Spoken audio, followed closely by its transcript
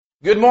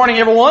Good morning,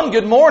 everyone.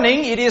 Good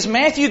morning. It is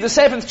Matthew, the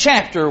 7th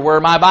chapter,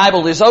 where my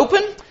Bible is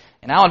open.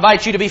 And I'll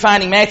invite you to be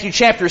finding Matthew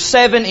chapter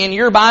 7 in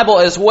your Bible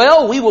as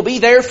well. We will be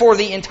there for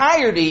the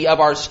entirety of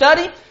our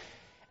study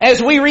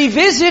as we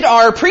revisit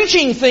our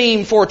preaching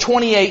theme for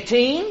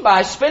 2018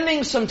 by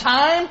spending some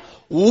time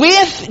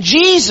with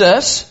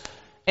Jesus.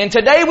 And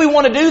today we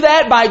want to do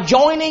that by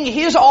joining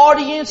His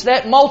audience,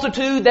 that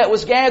multitude that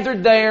was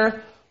gathered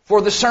there for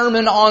the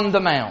Sermon on the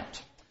Mount.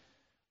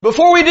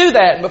 Before we do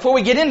that, before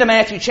we get into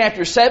Matthew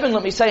chapter 7,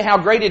 let me say how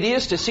great it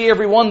is to see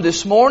everyone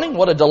this morning.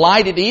 What a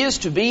delight it is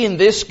to be in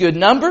this good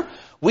number.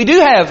 We do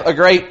have a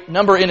great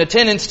number in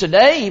attendance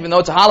today, even though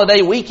it's a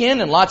holiday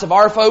weekend and lots of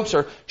our folks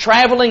are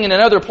traveling in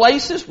other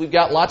places. We've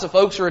got lots of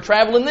folks who are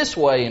traveling this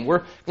way, and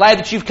we're glad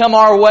that you've come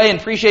our way and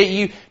appreciate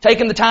you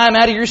taking the time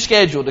out of your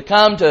schedule to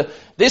come to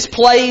this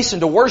place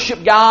and to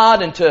worship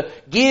God and to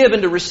give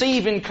and to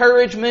receive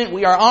encouragement.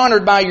 We are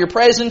honored by your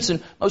presence,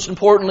 and most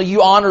importantly,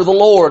 you honor the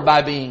Lord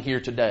by being here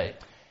today.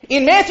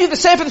 In Matthew, the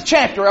 7th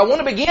chapter, I want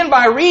to begin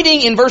by reading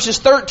in verses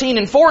 13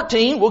 and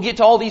 14. We'll get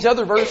to all these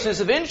other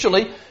verses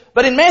eventually.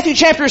 But in Matthew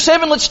chapter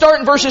 7, let's start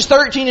in verses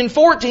 13 and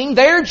 14.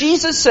 There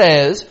Jesus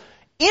says,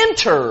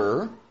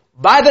 "Enter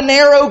by the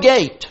narrow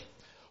gate.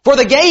 For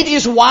the gate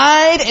is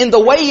wide and the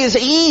way is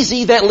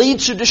easy that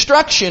leads to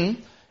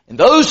destruction, and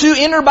those who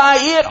enter by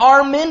it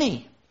are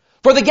many.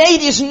 For the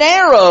gate is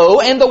narrow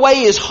and the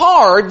way is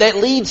hard that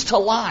leads to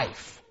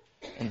life,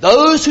 and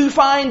those who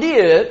find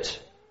it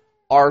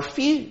are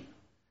few."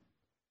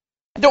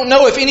 I don't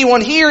know if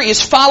anyone here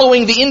is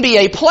following the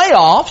NBA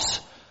playoffs,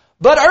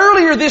 but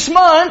earlier this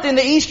month in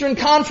the Eastern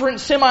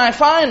Conference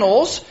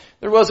semifinals,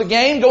 there was a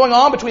game going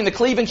on between the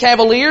Cleveland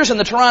Cavaliers and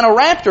the Toronto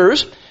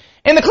Raptors.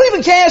 And the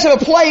Cleveland Cavs have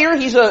a player,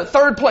 he's a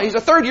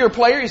third-year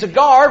player, he's a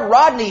guard,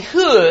 Rodney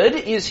Hood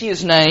is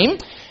his name.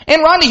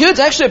 And Rodney Hood's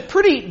actually a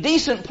pretty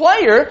decent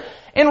player.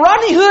 And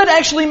Rodney Hood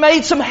actually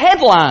made some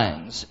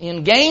headlines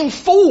in Game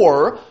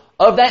 4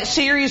 of that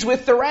series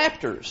with the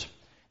Raptors.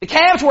 The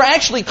Cavs were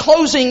actually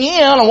closing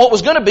in on what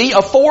was going to be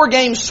a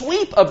 4-game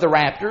sweep of the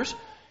Raptors.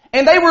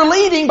 And they were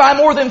leading by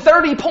more than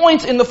 30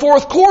 points in the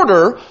fourth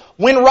quarter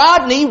when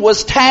Rodney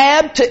was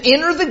tabbed to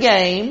enter the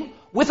game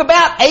with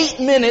about 8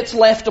 minutes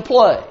left to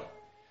play.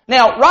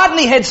 Now,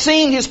 Rodney had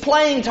seen his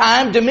playing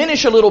time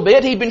diminish a little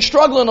bit. He'd been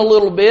struggling a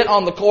little bit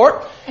on the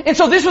court. And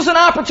so this was an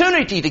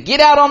opportunity to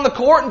get out on the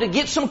court and to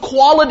get some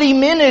quality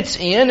minutes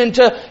in and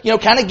to,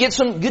 kind of get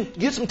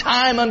some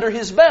time under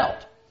his belt.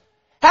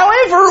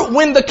 However,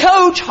 when the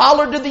coach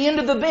hollered to the end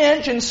of the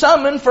bench and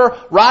summoned for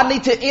Rodney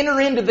to enter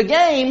into the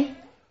game,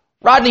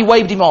 Rodney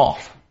waved him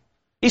off.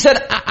 He said,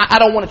 I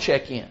don't want to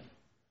check in.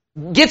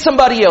 Get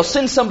somebody else.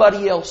 Send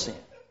somebody else in.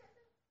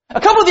 A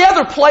couple of the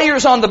other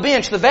players on the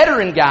bench, the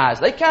veteran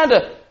guys, they kind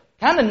of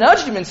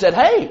nudged him and said,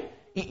 "Hey,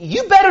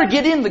 you better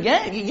get in the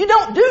game. You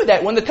don't do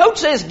that. When the coach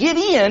says get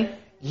in,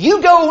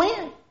 you go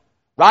in."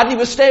 Rodney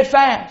was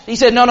steadfast. He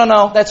said,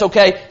 No, that's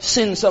okay.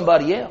 Send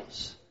somebody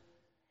else.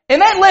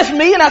 And that left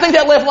me, and I think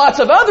that left lots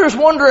of others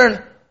wondering,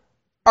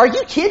 are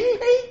you kidding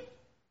me?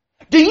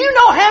 Do you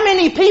know how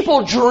many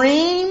people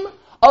dream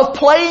of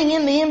playing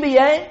in the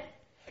NBA?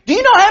 Do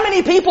you know how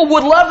many people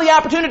would love the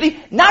opportunity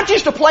not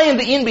just to play in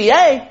the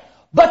NBA,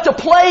 but to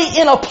play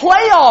in a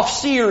playoff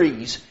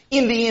series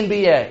in the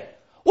NBA?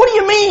 What do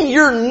you mean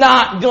you're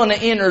not going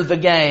to enter the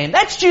game?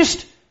 That's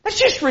just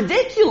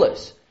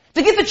ridiculous.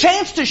 To get the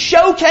chance to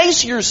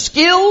showcase your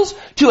skills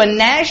to a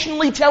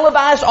nationally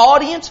televised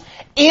audience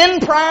in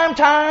prime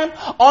time,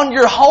 on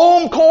your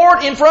home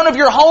court, in front of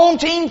your home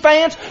team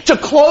fans, to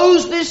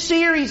close this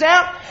series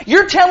out,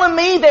 you're telling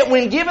me that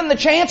when given the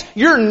chance,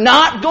 you're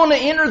not going to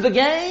enter the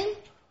game?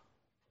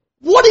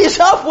 What is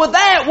up with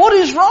that? What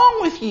is wrong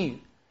with you?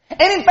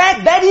 And in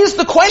fact, that is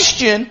the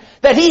question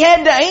that he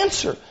had to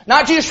answer.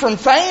 Not just from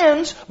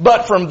fans,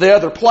 but from the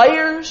other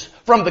players,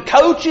 from the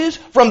coaches,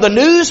 from the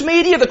news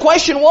media. The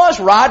question was,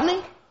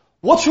 Rodney,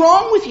 what's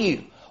wrong with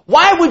you?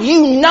 Why would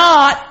you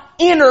not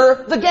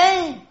enter the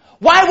game?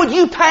 Why would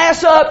you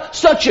pass up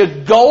such a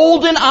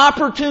golden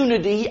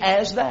opportunity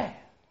as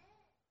that?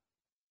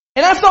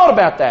 And I've thought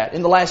about that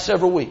in the last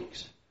several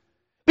weeks.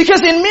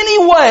 Because in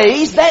many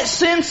ways, that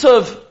sense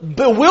of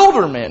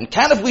bewilderment,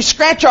 we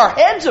scratch our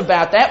heads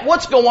about that,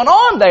 what's going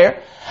on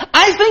there,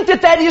 I think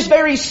that is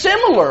very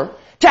similar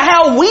to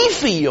how we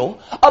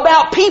feel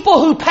about people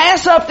who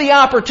pass up the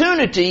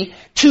opportunity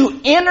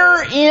to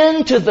enter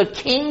into the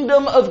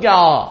kingdom of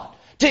God,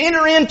 to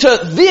enter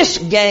into this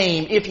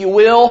game, if you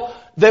will,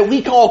 that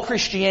we call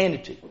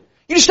Christianity.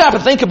 You just stop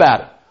and think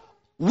about it.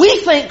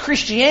 We think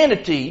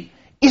Christianity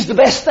is the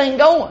best thing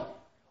going.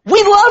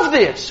 We love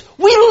this.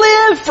 We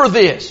live for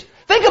this.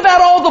 Think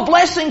about all the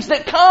blessings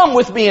that come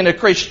with being a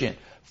Christian.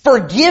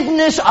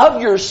 Forgiveness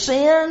of your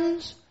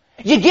sins.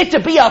 You get to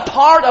be a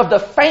part of the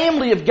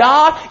family of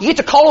God. You get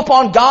to call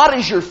upon God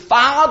as your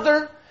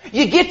Father.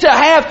 You get to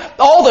have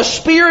all the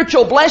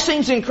spiritual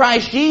blessings in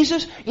Christ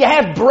Jesus. You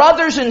have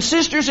brothers and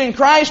sisters in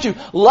Christ who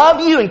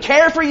love you and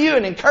care for you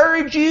and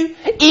encourage you.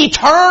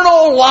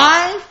 Eternal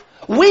life.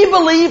 We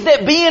believe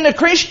that being a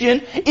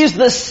Christian is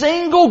the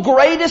single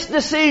greatest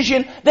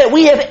decision that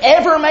we have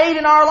ever made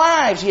in our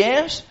lives,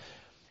 yes?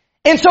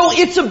 And so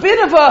it's a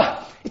bit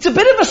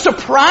of a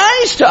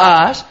surprise to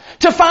us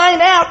to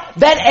find out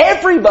that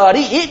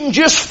everybody isn't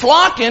just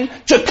flocking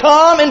to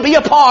come and be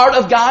a part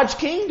of God's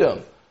kingdom.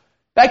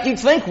 In fact, you'd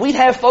think we'd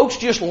have folks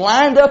just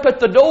lined up at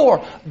the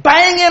door,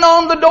 banging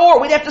on the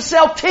door. We'd have to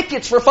sell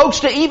tickets for folks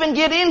to even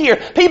get in here.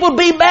 People would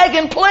be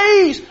begging,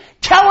 please,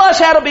 tell us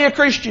how to be a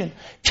Christian.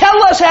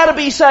 Tell us how to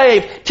be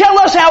saved. Tell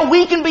us how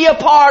we can be a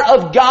part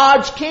of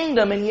God's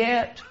kingdom. And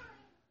yet,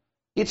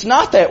 it's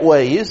not that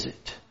way, is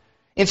it?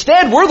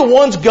 Instead, we're the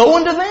ones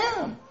going to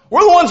them.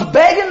 We're the ones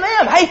begging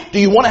them. Hey, do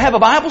you want to have a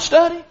Bible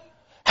study?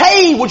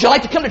 Hey, would you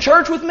like to come to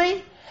church with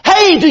me?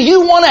 Hey, do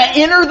you want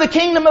to enter the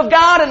kingdom of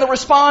God? And the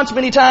response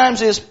many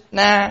times is,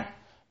 nah,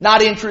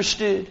 not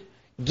interested.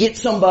 Get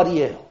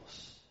somebody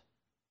else.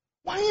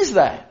 Why is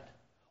that?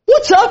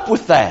 What's up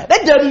with that?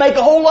 That doesn't make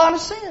a whole lot of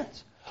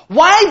sense.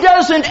 Why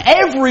doesn't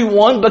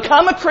everyone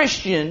become a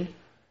Christian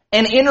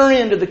and enter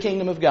into the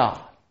kingdom of God?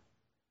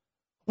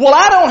 Well,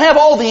 I don't have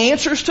all the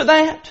answers to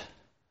that,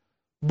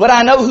 but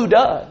I know who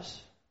does.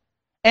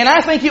 And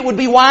I think it would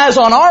be wise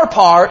on our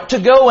part to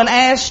go and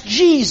ask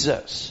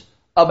Jesus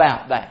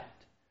about that.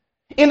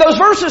 In those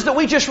verses that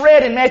we just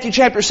read in Matthew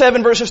chapter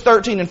 7, verses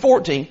 13 and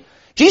 14,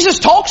 Jesus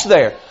talks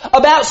there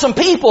about some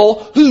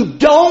people who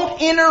don't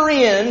enter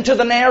into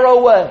the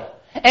narrow way.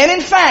 And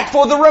in fact,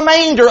 for the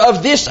remainder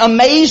of this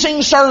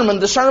amazing sermon,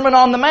 the Sermon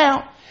on the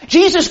Mount,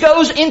 Jesus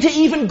goes into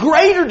even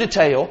greater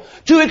detail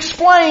to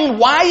explain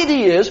why it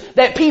is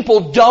that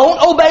people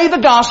don't obey the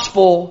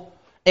gospel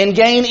and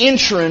gain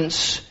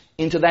entrance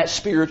into that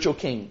spiritual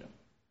kingdom.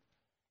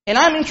 And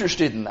I'm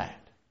interested in that.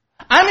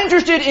 I'm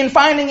interested in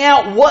finding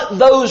out what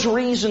those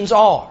reasons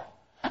are.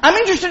 I'm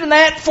interested in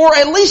that for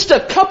at least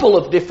a couple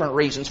of different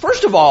reasons.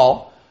 First of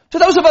all, to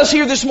those of us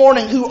here this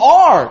morning who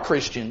are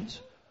Christians,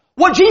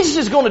 what Jesus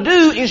is going to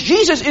do is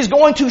Jesus is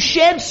going to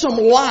shed some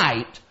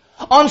light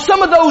on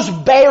some of those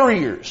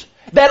barriers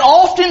that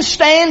often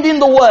stand in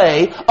the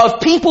way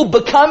of people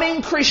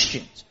becoming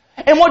Christians.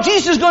 And what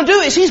Jesus is going to do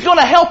is He's going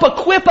to help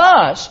equip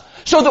us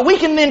so that we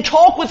can then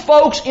talk with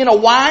folks in a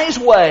wise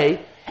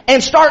way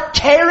and start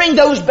tearing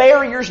those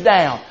barriers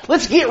down.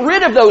 Let's get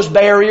rid of those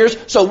barriers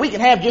so we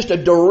can have just a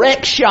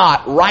direct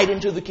shot right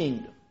into the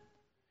kingdom.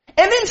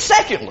 And then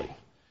secondly,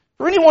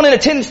 for anyone in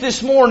attendance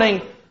this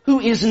morning who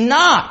is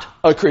not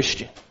a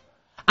Christian,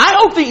 I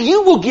hope that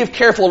you will give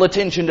careful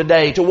attention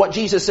today to what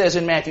Jesus says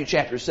in Matthew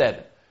chapter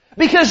 7.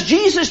 Because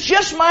Jesus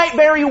just might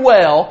very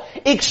well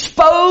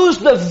expose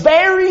the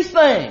very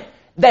thing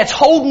that's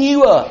holding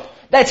you up,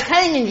 that's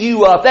hanging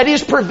you up, that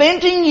is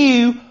preventing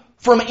you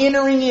from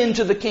entering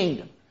into the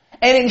kingdom.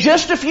 And in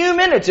just a few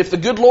minutes, if the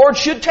good Lord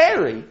should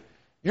tarry,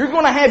 you're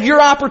going to have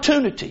your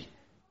opportunity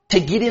to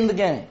get in the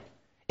game.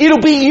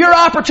 It'll be your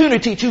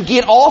opportunity to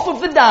get off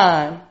of the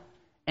dime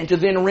and to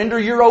then render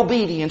your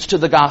obedience to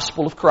the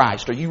gospel of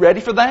Christ. Are you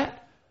ready for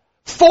that?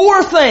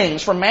 4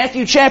 things from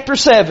Matthew chapter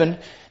 7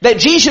 that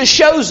Jesus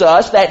shows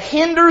us that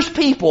hinders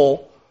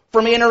people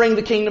from entering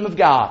the kingdom of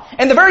God.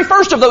 And the very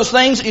first of those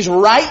things is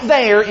right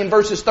there in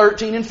verses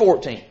 13 and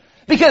 14.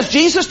 Because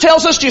Jesus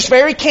tells us just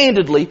very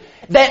candidly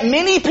that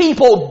many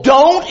people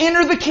don't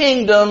enter the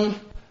kingdom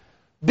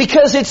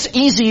because it's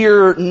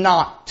easier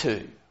not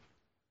to.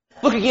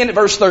 Look again at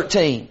verse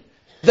 13.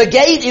 The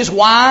gate is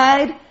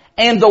wide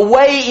and the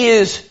way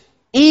is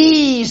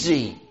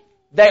easy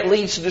that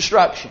leads to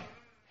destruction.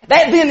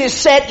 That then is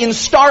set in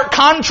stark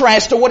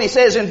contrast to what he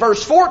says in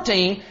verse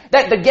 14,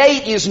 that the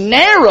gate is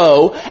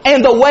narrow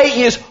and the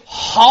way is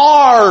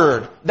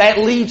hard that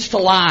leads to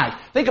life.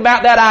 Think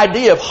about that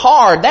idea of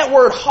hard. That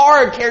word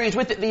hard carries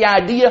with it the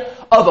idea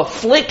of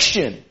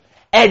affliction,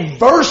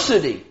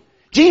 adversity.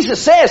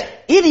 Jesus says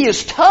it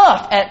is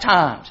tough at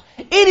times.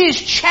 It is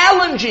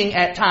challenging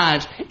at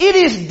times. It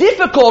is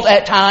difficult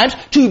at times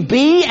to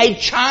be a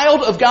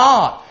child of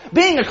God.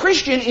 Being a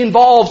Christian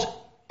involves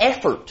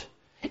effort.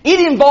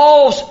 It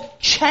involves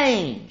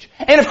change.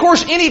 And of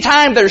course,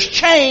 anytime there's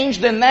change,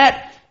 then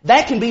that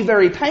can be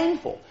very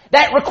painful.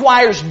 That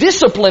requires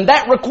discipline.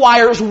 That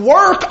requires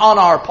work on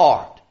our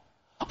part.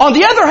 On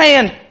the other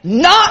hand,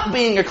 not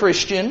being a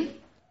Christian,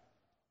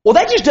 well,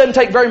 that just doesn't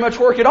take very much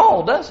work at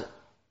all, does it?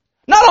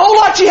 Not a whole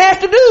lot you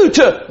have to do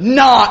to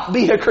not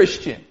be a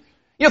Christian.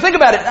 You know, think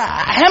about it.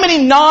 How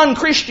many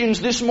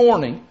non-Christians this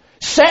morning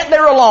set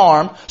their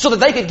alarm so that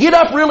they could get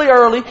up really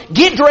early,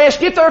 get dressed,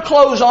 get their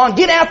clothes on,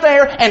 get out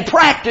there and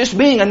practice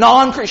being a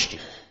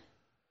non-Christian?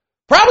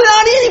 Probably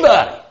not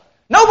anybody.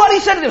 Nobody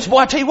said to them, boy,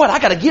 I tell you what, I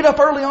got to get up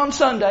early on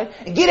Sunday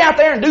and get out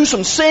there and do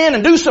some sin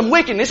and do some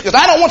wickedness because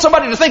I don't want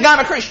somebody to think I'm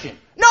a Christian.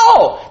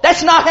 No,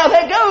 that's not how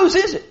that goes,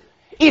 is it?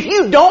 If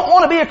you don't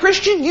want to be a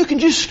Christian, you can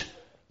just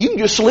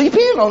sleep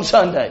in on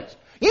Sundays.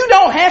 You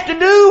don't have to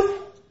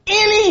do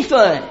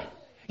anything.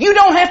 You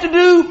don't have to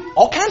do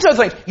all kinds of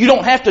things. You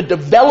don't have to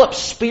develop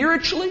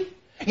spiritually.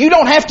 You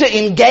don't have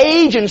to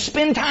engage and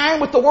spend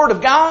time with the Word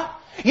of God.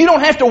 You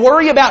don't have to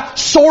worry about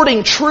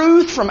sorting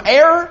truth from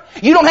error.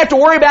 You don't have to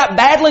worry about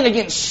battling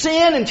against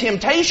sin and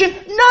temptation.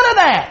 None of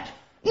that.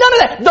 None of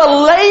that. The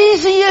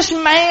laziest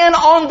man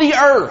on the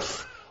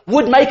earth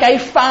would make a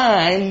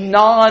fine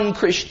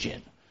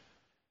non-Christian.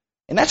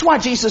 And that's why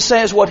Jesus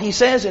says what He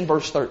says in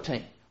verse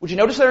 13. Would you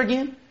notice there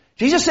again?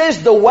 Jesus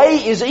says the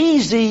way is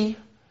easy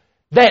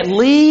that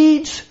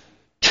leads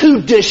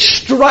to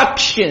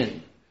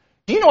destruction.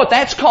 Do you know what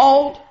that's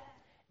called?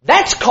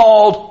 That's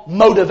called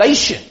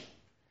motivation.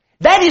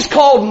 That is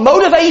called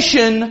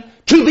motivation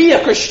to be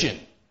a Christian.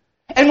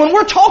 And when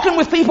we're talking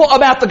with people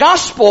about the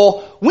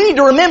gospel, we need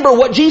to remember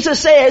what Jesus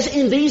says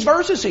in these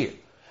verses here.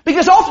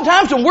 Because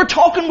oftentimes when we're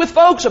talking with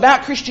folks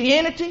about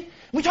Christianity,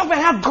 we talk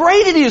about how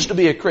great it is to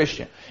be a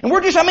Christian. And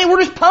we're just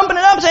pumping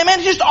it up and saying, man,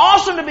 it's just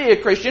awesome to be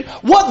a Christian.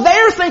 What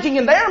they're thinking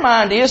in their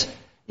mind is,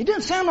 it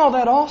doesn't sound all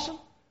that awesome.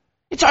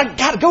 It's like,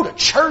 gotta go to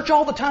church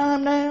all the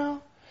time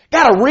now.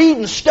 Gotta read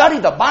and study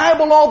the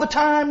Bible all the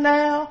time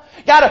now.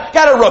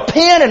 Gotta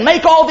repent and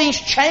make all these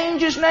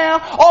changes now.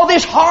 All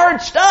this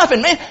hard stuff.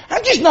 And man,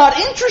 I'm just not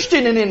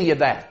interested in any of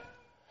that.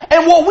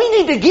 And what we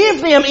need to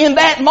give them in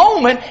that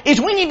moment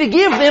is we need to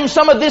give them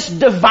some of this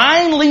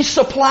divinely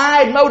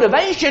supplied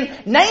motivation,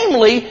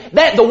 namely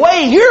that the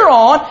way you're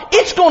on,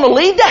 it's going to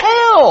lead to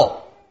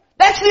hell.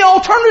 That's the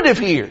alternative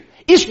here.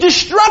 It's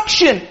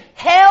destruction,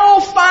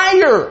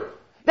 hellfire.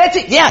 That's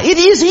it. Yeah, it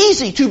is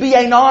easy to be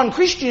a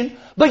non-Christian,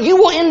 but you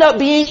will end up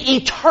being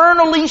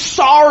eternally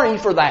sorry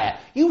for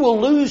that. You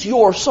will lose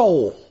your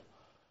soul.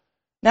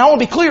 Now I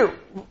want to be clear,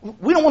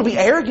 we don't want to be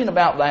arrogant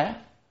about that.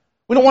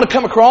 We don't want to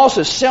come across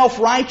as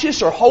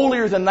self-righteous or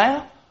holier than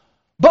that.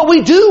 But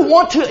we do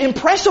want to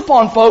impress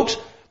upon folks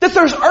that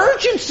there's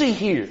urgency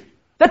here.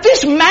 That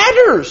this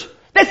matters.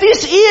 That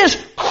this is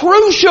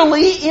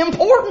crucially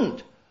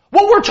important.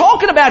 What we're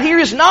talking about here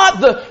is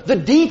not the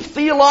deep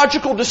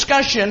theological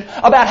discussion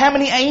about how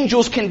many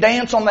angels can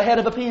dance on the head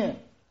of a pin.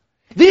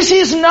 This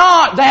is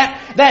not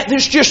that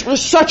there's just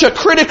such a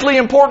critically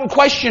important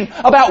question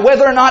about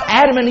whether or not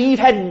Adam and Eve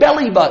had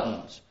belly buttons.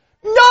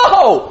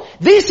 No!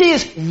 This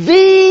is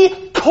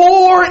the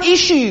core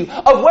issue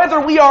of whether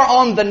we are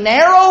on the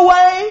narrow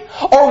way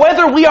or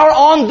whether we are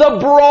on the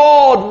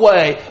broad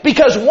way.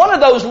 Because one of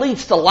those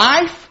leads to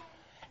life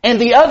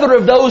and the other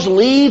of those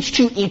leads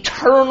to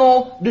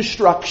eternal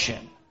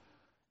destruction.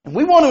 And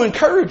we want to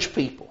encourage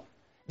people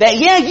that,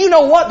 yeah, you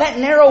know what? That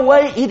narrow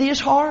way, it is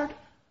hard.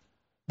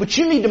 But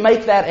you need to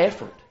make that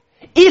effort.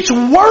 It's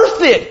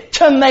worth it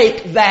to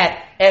make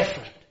that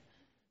effort.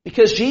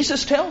 Because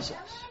Jesus tells us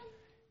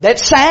that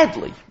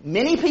sadly,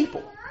 many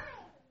people,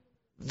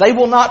 they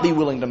will not be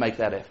willing to make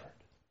that effort.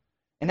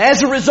 And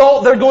as a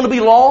result, they're going to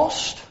be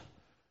lost,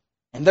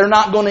 and they're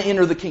not going to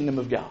enter the kingdom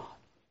of God.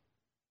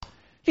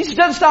 Jesus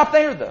doesn't stop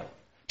there, though.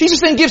 Jesus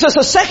then gives us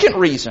a second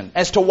reason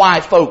as to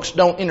why folks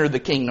don't enter the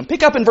kingdom.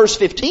 Pick up in verse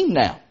 15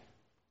 now.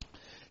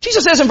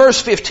 Jesus says in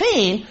verse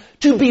 15,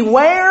 to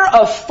beware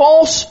of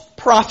false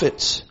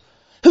prophets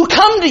who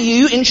come to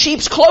you in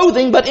sheep's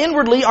clothing, but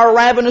inwardly are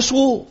ravenous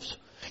wolves.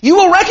 You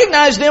will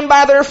recognize them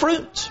by their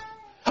fruits.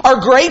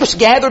 Are grapes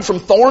gathered from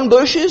thorn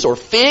bushes or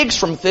figs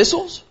from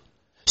thistles?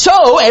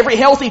 So every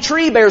healthy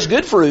tree bears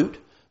good fruit,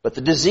 but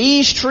the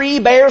diseased tree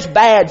bears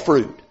bad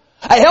fruit.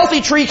 A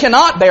healthy tree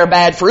cannot bear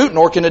bad fruit,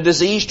 nor can a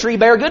diseased tree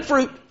bear good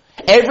fruit.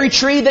 Every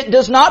tree that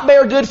does not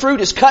bear good fruit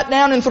is cut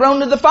down and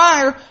thrown into the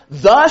fire.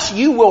 Thus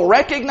you will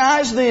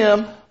recognize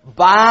them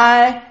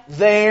by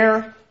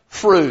their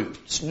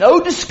fruits.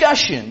 No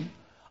discussion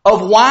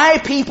of why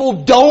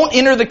people don't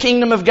enter the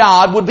kingdom of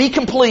God would be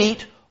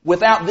complete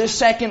without this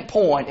second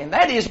point. And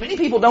that is, many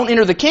people don't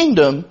enter the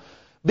kingdom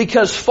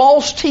because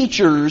false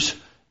teachers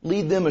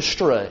lead them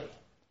astray.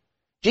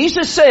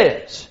 Jesus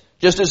says,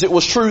 just as it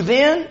was true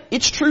then,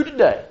 it's true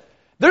today.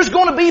 There's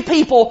going to be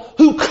people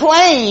who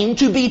claim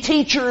to be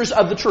teachers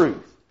of the truth.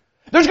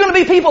 There's going to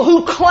be people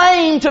who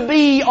claim to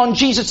be on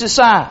Jesus'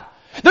 side.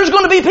 There's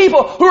going to be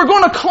people who are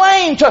going to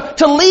claim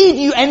to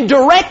lead you and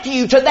direct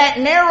you to that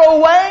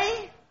narrow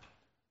way.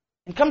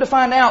 And come to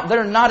find out,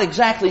 they're not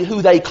exactly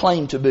who they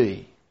claim to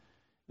be.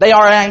 They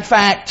are, in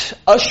fact,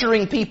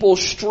 ushering people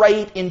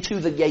straight into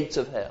the gates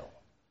of hell.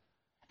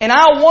 And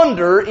I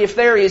wonder if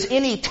there is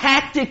any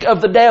tactic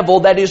of the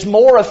devil that is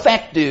more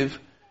effective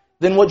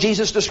than what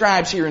Jesus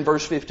describes here in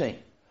verse 15.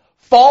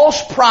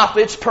 False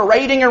prophets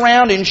parading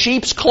around in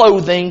sheep's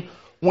clothing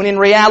when in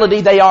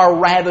reality they are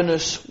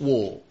ravenous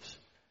wolves.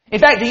 In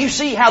fact, do you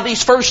see how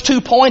these first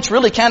 2 points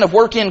really kind of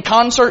work in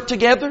concert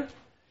together?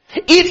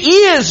 It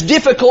is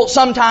difficult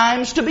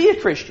sometimes to be a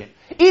Christian.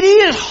 It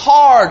is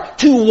hard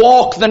to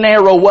walk the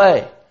narrow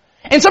way.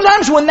 And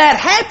sometimes when that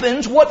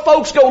happens, what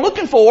folks go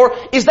looking for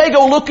is they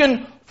go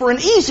looking for an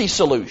easy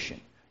solution.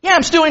 Yeah,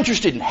 I'm still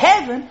interested in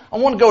heaven. I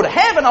want to go to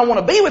heaven. I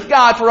want to be with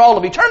God for all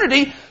of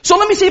eternity. So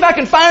let me see if I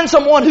can find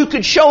someone who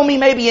could show me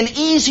maybe an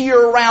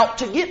easier route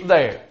to get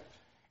there.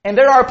 And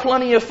there are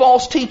plenty of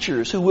false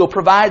teachers who will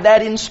provide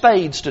that in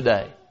spades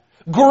today.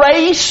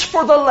 Grace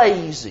for the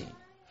lazy.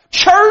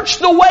 Church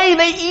the way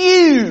that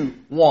you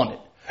want it.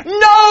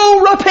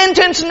 No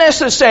repentance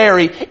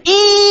necessary.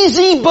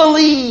 Easy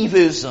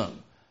believism.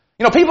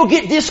 You know, people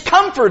get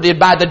discomforted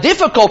by the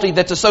difficulty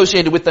that's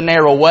associated with the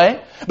narrow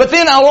way. But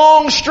then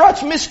along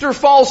struts Mr.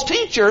 False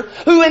Teacher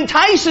who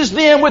entices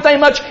them with a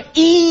much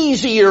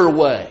easier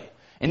way.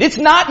 And it's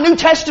not New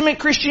Testament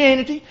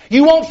Christianity.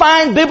 You won't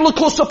find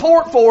biblical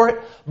support for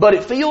it. But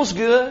it feels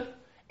good.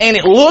 And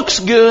it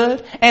looks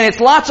good. And it's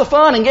lots of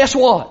fun. And guess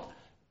what?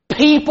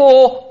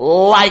 People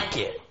like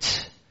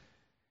it.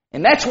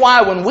 And that's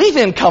why when we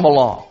then come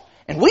along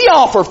and we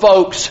offer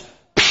folks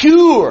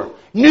pure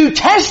New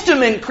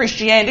Testament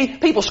Christianity,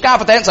 people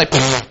scoff at that and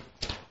say,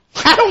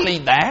 I don't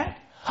need that.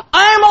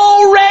 I'm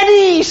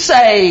already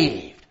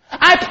saved.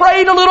 I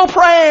prayed a little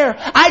prayer.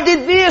 I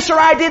did this or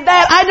I did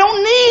that. I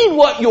don't need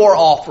what you're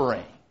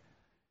offering.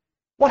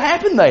 What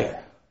happened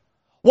there?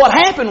 What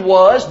happened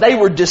was they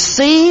were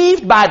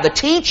deceived by the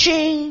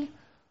teaching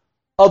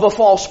of a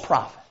false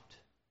prophet.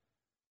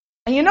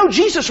 And you know,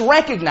 Jesus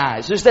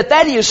recognizes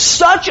that is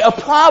such a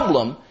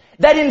problem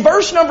that in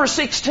verse number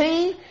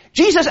 16,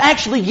 Jesus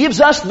actually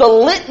gives us the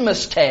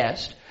litmus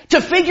test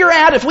to figure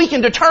out if we can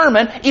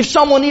determine if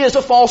someone is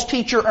a false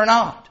teacher or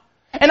not.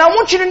 And I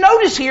want you to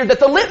notice here that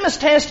the litmus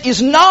test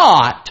is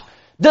not,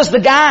 does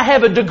the guy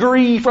have a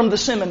degree from the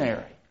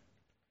seminary?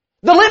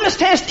 The litmus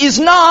test is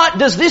not,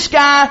 does this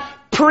guy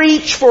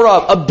preach for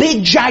a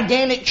big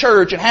gigantic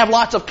church and have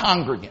lots of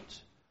congregants?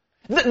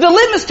 The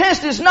litmus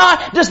test is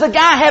not, does the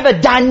guy have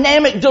a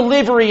dynamic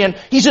delivery and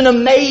he's an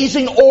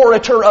amazing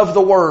orator of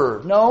the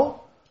Word? No.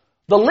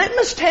 The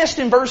litmus test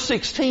in verse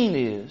 16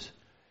 is,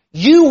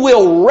 you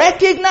will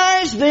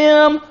recognize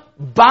them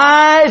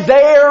by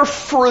their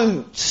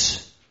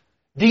fruits.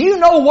 Do you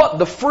know what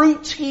the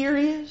fruits here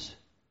is?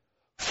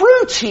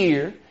 Fruits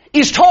here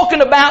is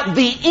talking about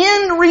the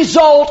end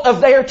result of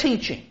their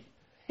teaching.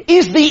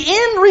 Is the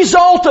end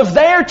result of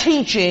their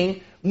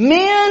teaching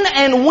men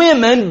and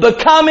women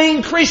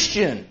becoming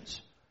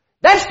Christians?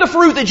 That's the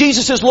fruit that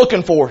Jesus is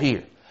looking for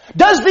here.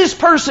 Does this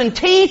person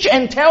teach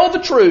and tell the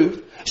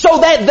truth so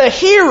that the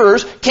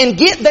hearers can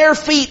get their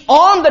feet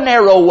on the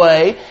narrow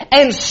way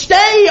and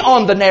stay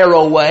on the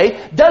narrow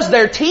way? Does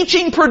their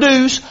teaching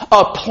produce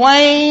a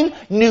plain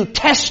New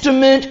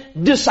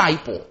Testament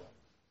disciple?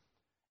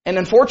 And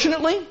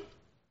unfortunately,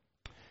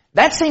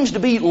 that seems to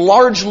be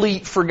largely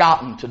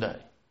forgotten today.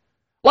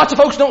 Lots of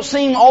folks don't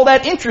seem all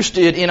that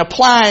interested in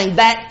applying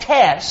that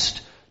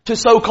test to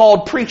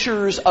so-called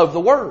preachers of the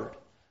Word.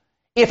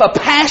 If a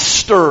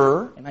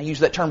pastor, and I use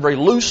that term very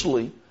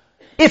loosely,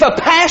 if a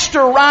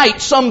pastor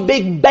writes some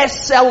big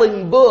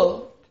best-selling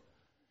book,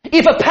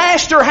 if a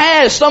pastor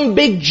has some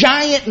big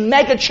giant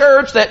mega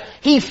church that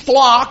he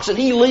flocks and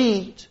he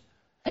leads,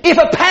 if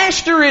a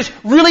pastor is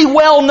really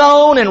well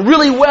known and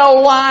really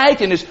well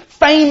liked and is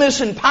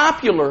famous and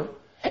popular,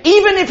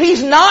 even if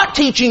he's not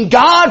teaching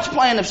God's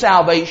plan of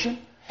salvation,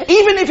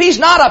 even if he's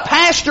not a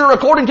pastor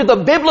according to the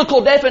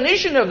biblical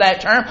definition of that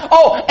term,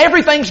 oh,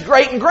 everything's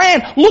great and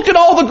grand. Look at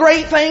all the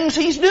great things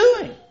he's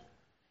doing.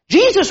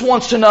 Jesus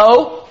wants to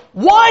know,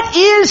 what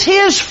is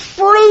his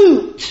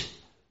fruit?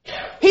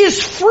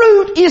 His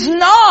fruit is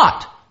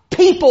not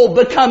people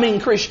becoming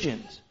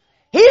Christians.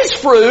 His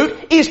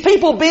fruit is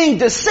people being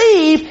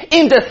deceived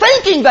into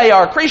thinking they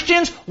are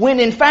Christians when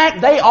in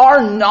fact they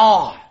are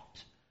not.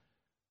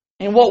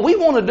 And what we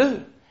want to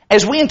do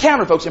as we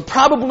encounter folks, and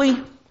probably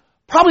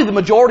the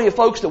majority of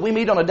folks that we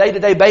meet on a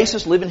day-to-day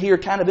basis living here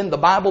kind of in the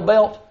Bible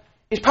Belt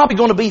is probably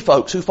going to be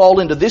folks who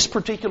fall into this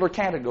particular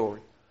category.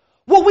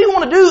 What we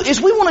want to do is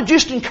we want to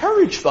just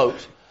encourage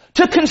folks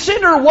to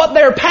consider what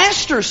their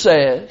pastor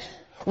says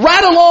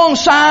right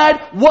alongside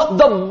what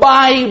the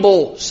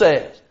Bible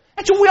says.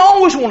 That's what we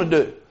always want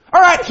to do. All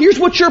right, here's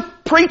what your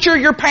preacher,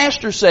 your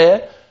pastor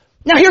said.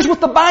 Now here's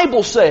what the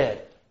Bible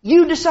said.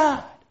 You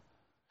decide.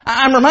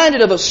 I'm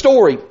reminded of a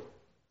story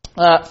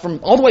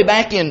from all the way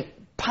back in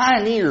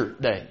pioneer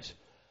days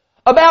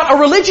about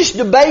a religious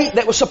debate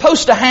that was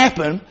supposed to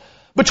happen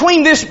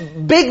between this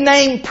big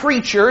name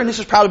preacher, and this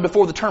is probably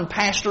before the term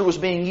pastor was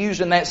being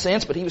used in that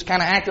sense, but he was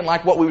kind of acting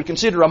like what we would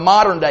consider a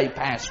modern day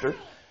pastor.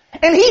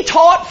 And he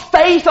taught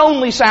faith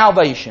only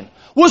salvation.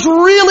 Was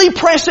really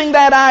pressing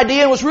that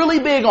idea and was really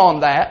big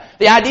on that.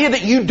 The idea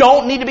that you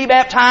don't need to be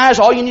baptized,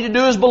 all you need to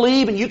do is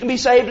believe and you can be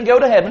saved and go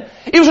to heaven.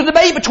 It was a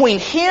debate between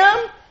him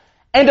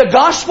and a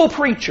gospel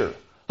preacher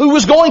who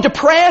was going to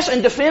press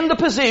and defend the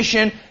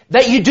position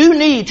that you do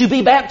need to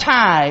be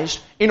baptized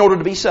in order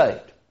to be saved.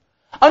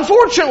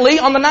 Unfortunately,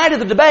 on the night of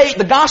the debate,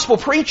 the gospel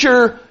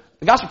preacher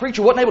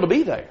wasn't able to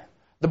be there.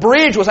 The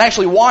bridge was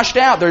actually washed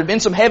out. There had been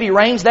some heavy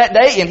rains that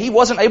day, and he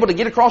wasn't able to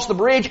get across the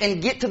bridge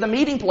and get to the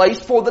meeting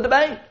place for the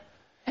debate.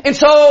 And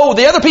so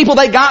the other people,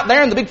 they got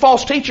there, and the big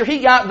false teacher, he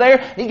got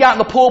there, he got in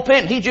the pulpit,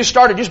 and he just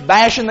started just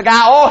bashing the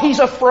guy. Oh, he's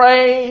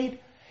afraid.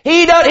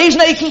 He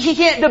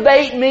can't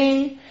debate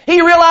me.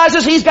 He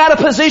realizes he's got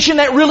a position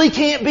that really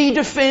can't be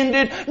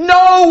defended.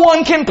 No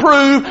one can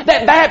prove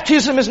that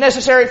baptism is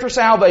necessary for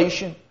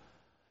salvation.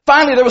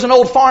 Finally, there was an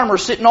old farmer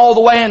sitting all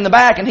the way in the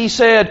back, and he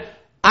said,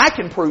 I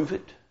can prove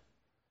it.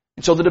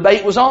 And so the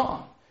debate was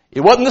on.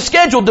 It wasn't the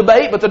scheduled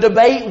debate, but the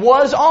debate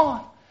was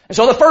on. And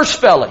so the first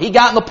fella, he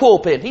got in the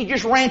pulpit. He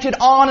just ranted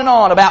on and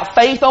on about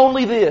faith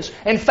only this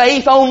and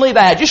faith only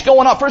that. Just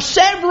going on. For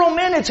several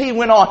minutes he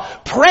went on,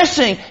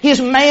 pressing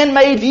his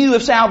man-made view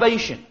of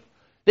salvation.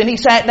 Then he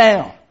sat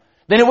down.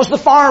 Then it was the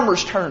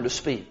farmer's turn to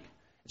speak.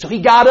 So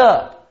he got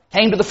up,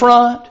 came to the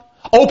front,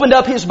 opened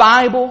up his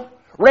Bible,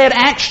 read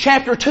Acts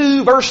chapter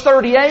 2, verse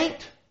 38,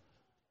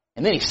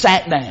 and then he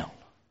sat down.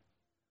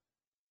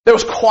 There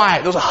was quiet.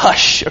 There was a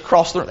hush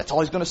across the room. That's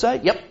all he's going to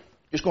say? Yep.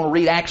 Just going to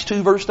read Acts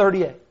 2, verse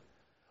 38.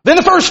 Then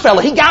the first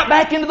fella, he got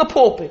back into the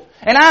pulpit.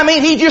 And I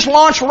mean, he just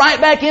launched right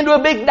back into a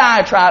big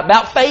diatribe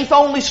about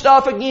faith-only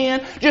stuff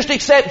again. Just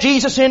accept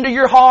Jesus into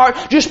your heart.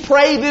 Just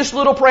pray this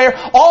little prayer.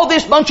 All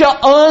this bunch of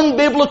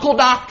unbiblical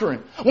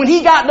doctrine. When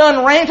he got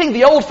done ranting,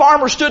 the old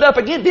farmer stood up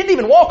again. Didn't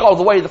even walk all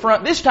the way to the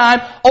front this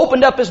time.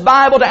 Opened up his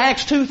Bible to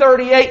Acts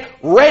 2:38.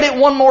 Read it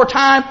one more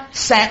time.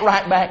 Sat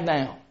right back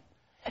down.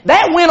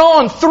 That went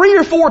on 3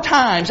 or 4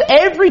 times.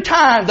 Every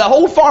time the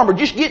old farmer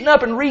just getting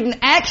up and reading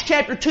Acts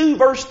chapter 2,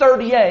 verse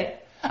 38.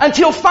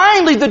 Until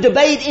finally the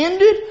debate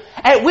ended,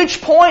 at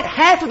which point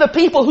half of the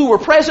people who were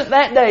present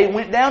that day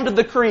went down to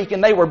the creek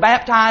and they were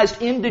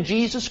baptized into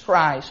Jesus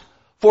Christ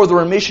for the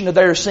remission of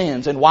their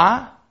sins. And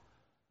why?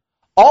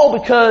 All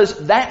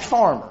because that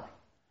farmer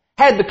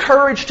had the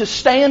courage to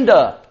stand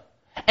up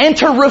and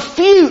to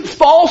refute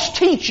false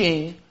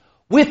teaching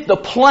with the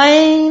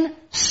plain,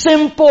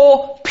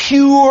 simple,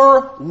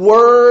 pure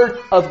Word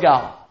of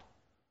God.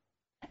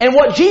 And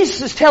what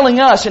Jesus is telling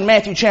us in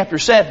Matthew chapter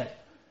 7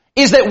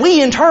 is that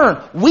we in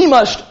turn, we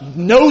must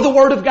know the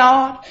Word of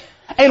God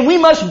and we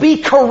must be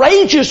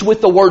courageous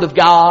with the Word of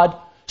God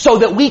so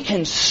that we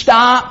can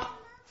stop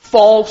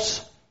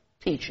false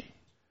teaching.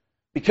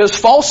 Because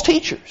false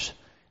teachers,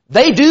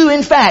 they do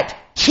in fact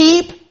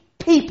keep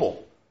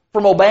people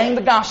from obeying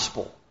the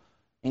gospel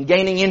and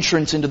gaining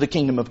entrance into the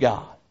kingdom of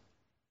God.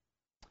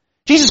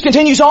 Jesus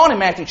continues on in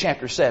Matthew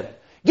chapter 7.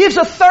 Gives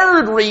a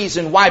third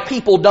reason why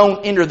people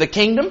don't enter the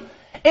kingdom.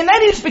 And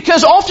that is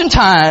because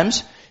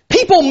oftentimes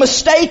people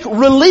mistake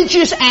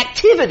religious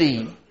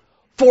activity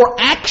for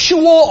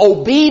actual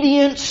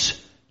obedience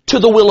to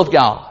the will of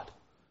God.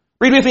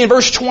 Read with me in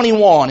verse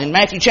 21. In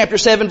Matthew chapter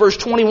 7, verse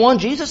 21,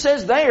 Jesus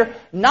says there,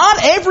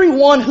 "Not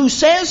everyone who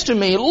says to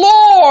me,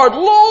 'Lord,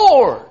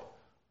 Lord,'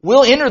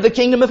 will enter the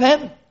kingdom of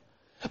heaven,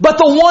 but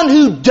the one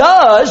who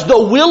does the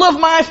will of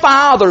my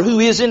Father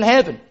who is in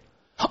heaven.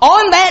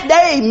 On that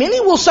day, many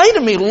will say to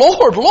me,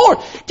 'Lord, Lord,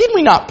 did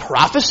we not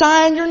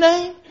prophesy in your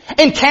name?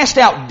 And cast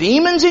out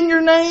demons in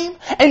your name?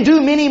 And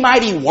do many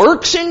mighty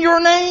works in your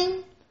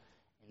name?'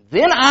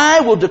 Then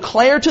I will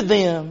declare to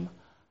them,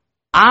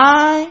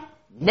 'I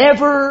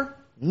never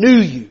knew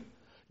you.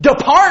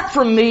 Depart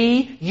from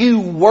me,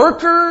 you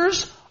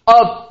workers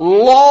of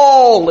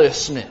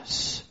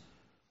lawlessness.'"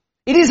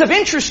 It is of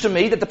interest to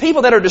me that the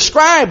people that are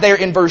described there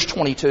in verse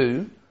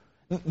 22,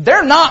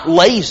 they're not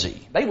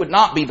lazy. They would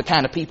not be the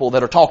kind of people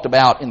that are talked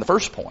about in the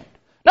first point.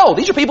 No,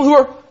 these are people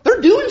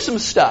they're doing some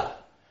stuff.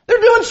 They're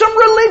doing some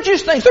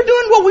religious things. They're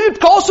doing what we would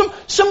call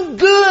some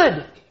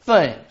good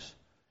things.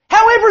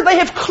 However, they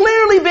have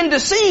clearly been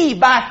deceived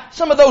by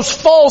some of those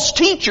false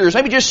teachers,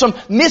 maybe just some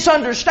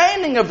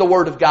misunderstanding of the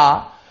Word of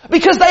God,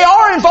 because they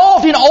are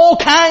involved in all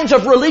kinds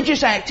of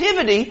religious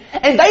activity,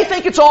 and they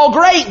think it's all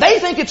great. They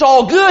think it's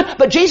all good,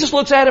 but Jesus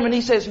looks at them and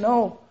He says,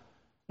 no,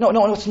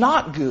 it's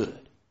not good.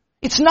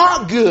 It's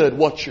not good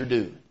what you're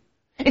doing.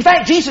 In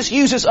fact, Jesus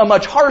uses a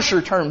much harsher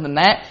term than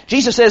that.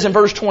 Jesus says in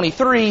verse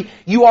 23,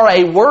 "You are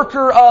a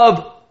worker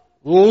of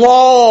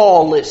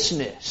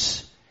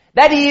lawlessness."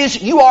 That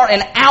is, you are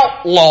an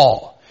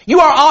outlaw. You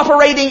are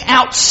operating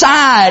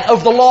outside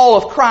of the law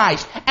of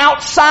Christ,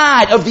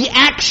 outside of the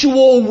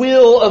actual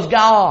will of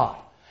God.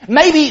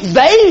 Maybe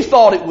they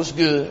thought it was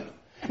good.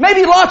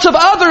 Maybe lots of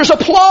others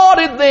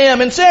applauded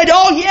them and said,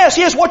 "Oh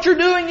yes, what you're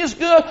doing is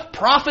good."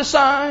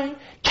 Prophesying,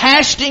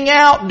 casting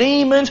out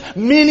demons,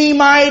 many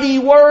mighty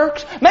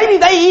works. Maybe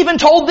they even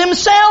told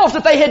themselves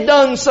that they had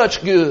done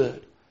such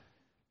good.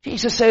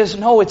 Jesus says,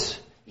 no,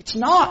 it's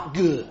not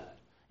good.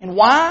 And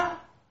why?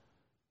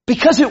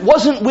 Because it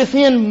wasn't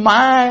within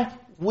my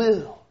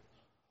will.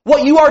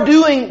 What you are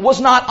doing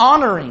was not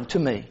honoring to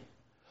me.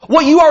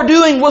 What you are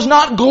doing was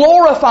not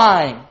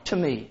glorifying to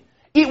me.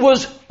 It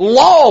was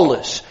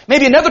lawless.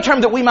 Maybe another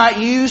term that we might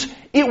use,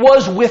 it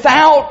was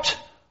without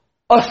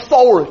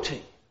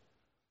authority.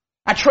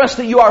 I trust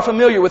that you are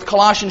familiar with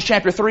Colossians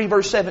chapter 3,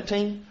 verse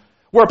 17,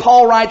 where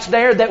Paul writes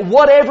there that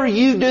whatever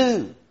you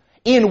do,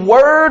 in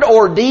word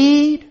or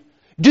deed,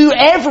 do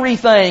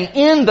everything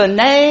in the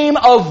name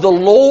of the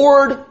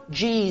Lord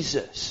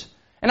Jesus.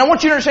 And I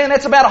want you to understand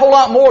that's about a whole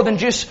lot more than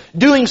just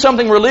doing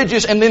something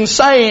religious and then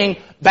saying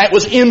that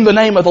was in the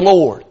name of the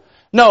Lord.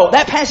 No,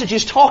 that passage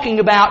is talking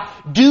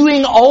about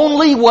doing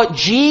only what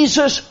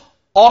Jesus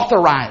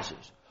authorizes,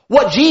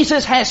 what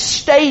Jesus has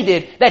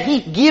stated that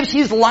He gives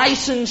His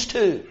license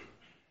to.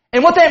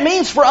 And what that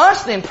means for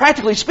us then,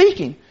 practically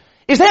speaking,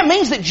 is that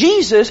means that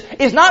Jesus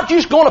is not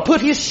just going to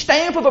put His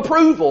stamp of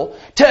approval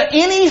to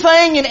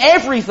anything and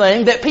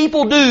everything that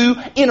people do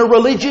in a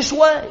religious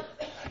way.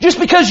 Just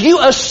because you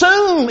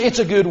assume it's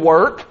a good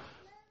work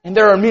And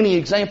there are many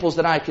examples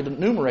that I could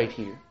enumerate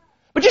here.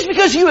 But just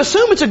because you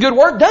assume it's a good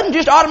work doesn't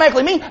just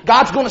automatically mean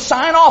God's going to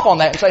sign off on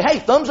that and say, hey,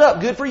 thumbs up,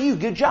 good for you,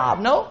 good job.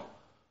 No.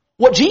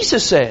 What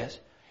Jesus says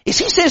is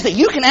He says that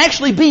you can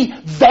actually be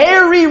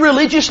very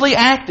religiously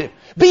active.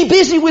 Be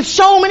busy with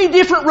so many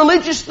different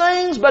religious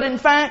things, but in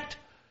fact,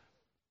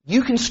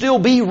 you can still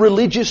be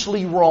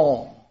religiously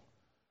wrong.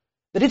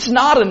 That it's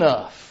not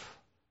enough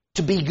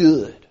to be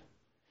good.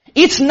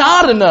 It's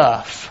not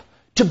enough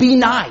to be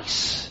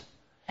nice.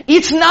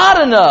 It's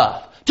not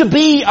enough to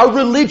be a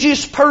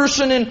religious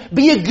person and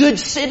be a good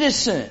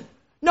citizen.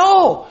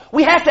 No,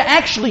 we have to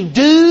actually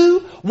do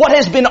what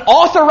has been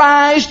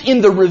authorized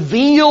in the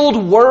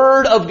revealed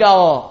Word of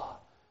God.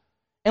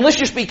 And let's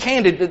just be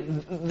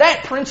candid,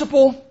 that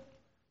principle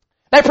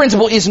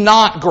is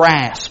not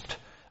grasped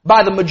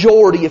by the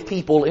majority of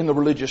people in the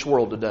religious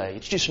world today.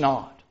 It's just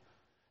not.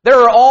 There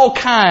are all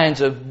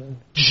kinds of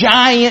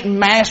giant,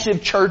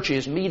 massive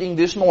churches meeting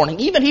this morning,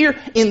 even here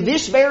in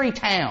this very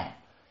town.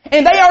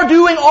 And they are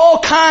doing all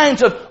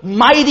kinds of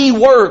mighty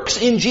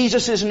works in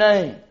Jesus'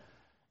 name.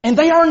 And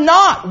they are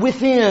not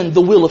within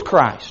the will of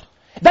Christ.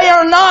 They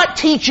are not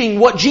teaching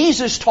what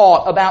Jesus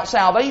taught about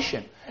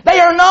salvation. They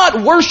are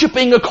not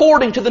worshiping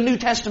according to the New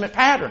Testament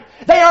pattern.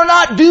 They are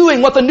not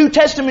doing what the New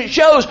Testament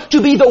shows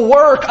to be the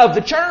work of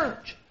the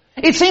church.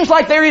 It seems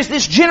like there is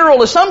this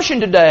general assumption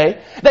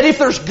today that if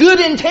there's good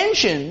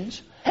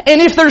intentions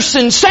and if there's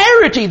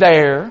sincerity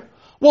there,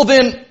 well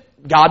then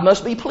God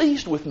must be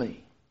pleased with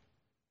me.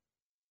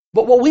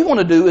 But what we want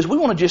to do is we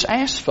want to just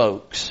ask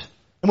folks,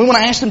 and we want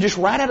to ask them just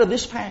right out of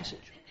this passage.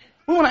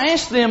 We want to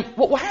ask them,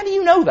 well, how do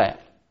you know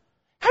that?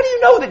 How do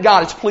you know that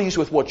God is pleased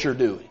with what you're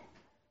doing?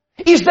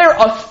 Is there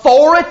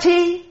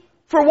authority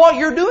for what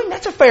you're doing?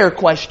 That's a fair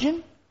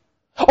question.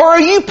 Or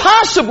are you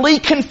possibly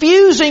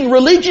confusing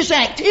religious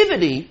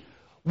activity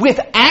with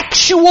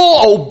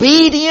actual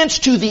obedience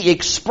to the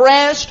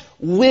expressed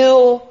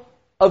will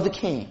of the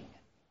King?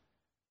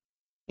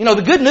 You know,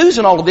 the good news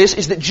in all of this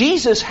is that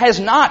Jesus has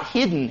not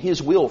hidden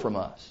His will from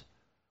us.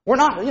 We're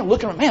not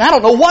looking at, man, I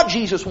don't know what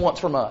Jesus wants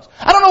from us.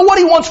 I don't know what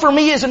He wants for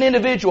me as an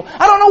individual.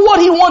 I don't know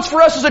what He wants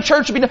for us as a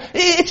church to be done.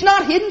 It's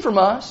not hidden from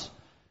us.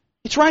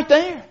 It's right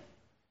there.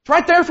 It's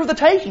right there for the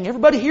taking.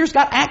 Everybody here's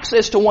got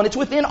access to one. It's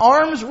within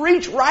arm's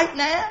reach right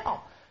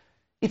now.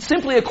 It's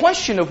simply a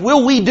question of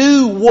will we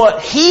do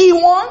what He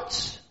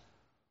wants,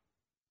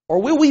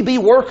 or will we be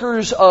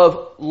workers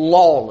of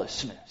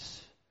lawlessness?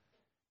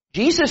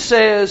 Jesus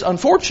says,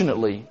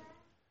 unfortunately,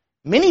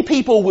 many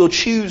people will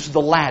choose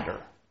the latter.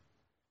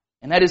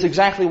 And that is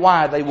exactly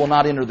why they will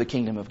not enter the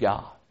kingdom of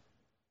God.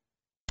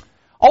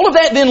 All of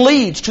that then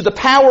leads to the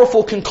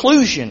powerful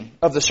conclusion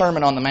of the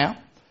Sermon on the Mount,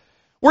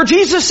 where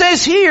Jesus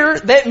says here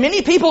that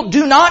many people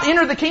do not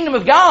enter the kingdom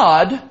of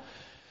God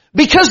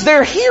because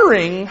their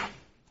hearing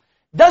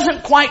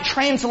doesn't quite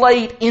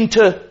translate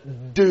into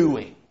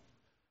doing.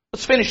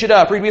 Let's finish it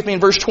up. Read with me in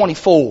verse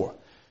 24.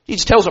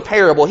 Jesus tells a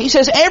parable. He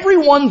says,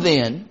 everyone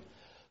then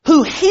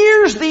who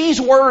hears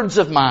these words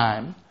of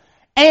mine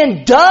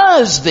and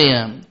does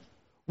them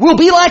will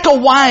be like a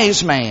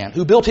wise man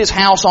who built his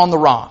house on the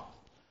rock.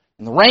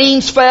 And the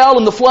rains fell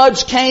and the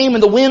floods came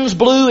and the winds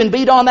blew and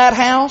beat on that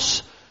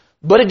house,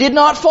 but it did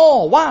not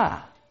fall.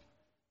 Why?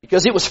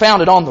 Because it was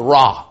founded on the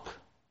rock.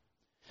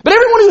 But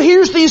everyone who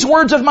hears these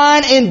words of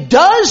mine and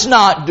does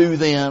not do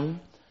them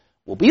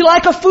will be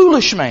like a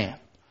foolish man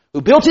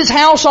who built his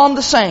house on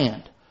the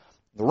sand.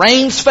 The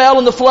rains fell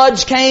and the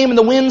floods came and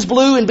the winds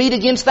blew and beat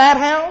against that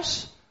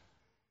house,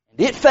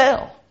 and it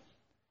fell.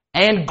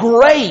 And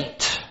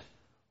great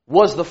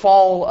was the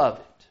fall of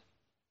it.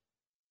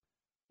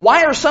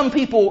 Why are some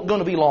people going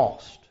to be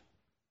lost?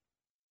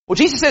 Well,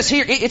 Jesus says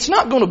here, it's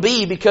not going to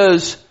be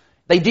because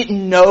they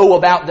didn't know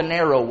about the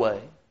narrow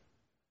way.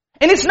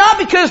 And it's not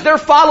because they're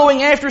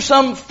following after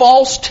some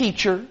false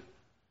teacher.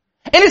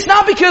 And it's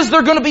not because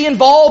they're going to be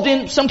involved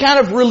in some kind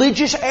of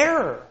religious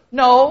error.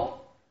 No.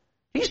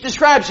 He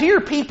describes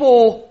here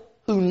people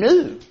who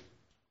knew.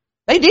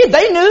 They did.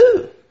 They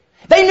knew.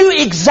 They knew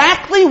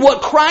exactly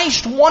what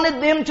Christ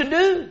wanted them to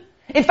do.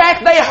 In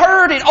fact, they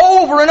heard it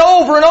over and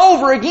over and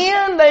over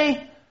again.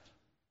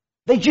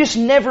 They just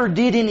never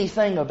did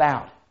anything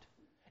about it.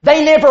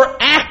 They never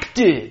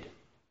acted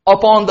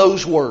upon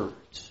those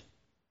words.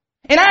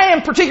 And I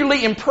am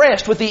particularly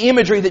impressed with the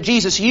imagery that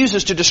Jesus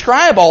uses to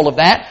describe all of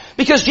that,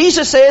 because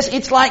Jesus says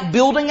it's like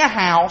building a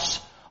house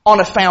on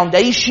a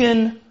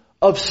foundation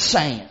of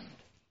sand.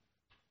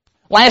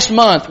 Last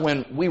month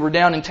when we were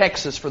down in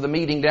Texas for the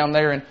meeting down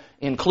there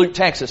in Clute,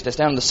 Texas, that's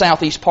down in the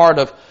southeast part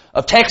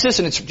of Texas,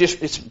 and it's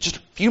just a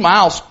few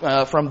miles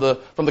from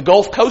the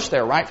Gulf Coast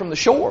there, right from the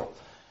shore.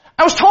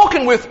 I was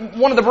talking with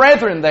one of the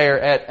brethren there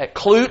at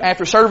Clute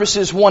after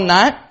services one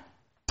night,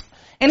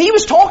 and he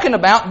was talking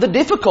about the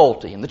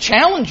difficulty and the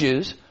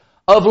challenges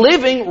of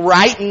living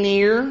right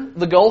near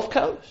the Gulf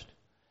Coast.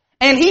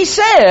 And he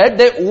said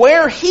that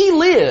where he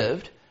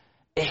lived,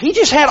 he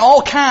just had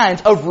all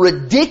kinds of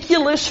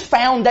ridiculous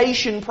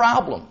foundation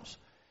problems.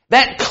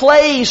 That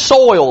clay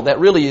soil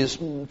that really is,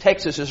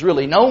 Texas is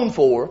really known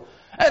for,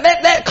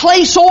 that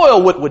clay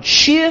soil would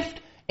shift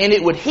and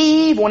it would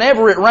heave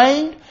whenever it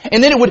rained,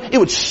 and then it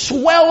would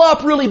swell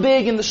up really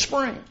big in the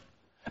spring.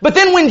 But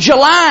then when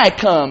July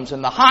comes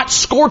and the hot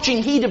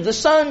scorching heat of the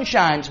sun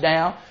shines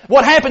down,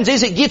 what happens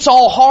is it gets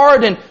all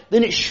hard and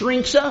then it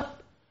shrinks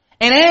up.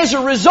 And as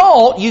a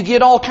result, you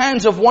get all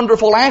kinds of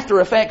wonderful after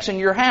effects in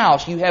your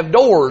house. You have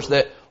doors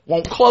that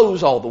won't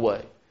close all the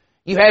way.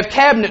 You have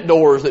cabinet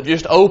doors that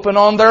just open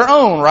on their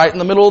own right in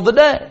the middle of the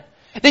day.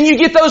 Then you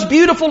get those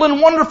beautiful and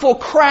wonderful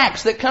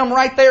cracks that come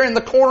right there in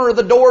the corner of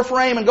the door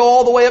frame and go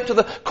all the way up to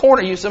the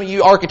corner. Some of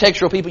you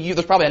architectural people,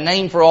 there's probably a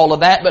name for all of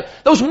that, but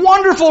those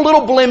wonderful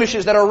little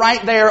blemishes that are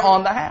right there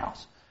on the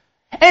house.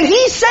 And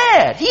he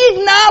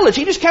acknowledged,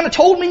 he just kind of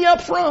told me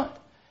up front.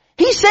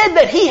 He said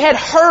that he had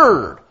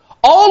heard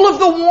all of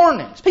the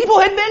warnings.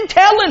 People had been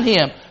telling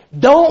him,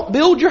 don't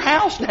build your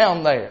house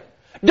down there.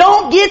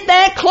 Don't get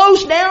that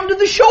close down to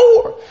the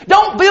shore.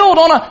 Don't build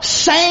on a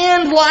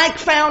sand-like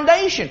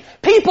foundation.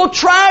 People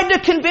tried to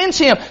convince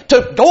him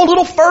to go a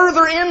little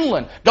further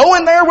inland. Go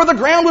in there where the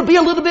ground would be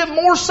a little bit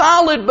more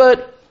solid,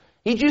 but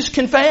he just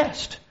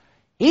confessed.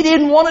 He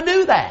didn't want to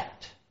do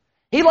that.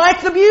 He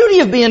liked the beauty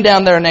of being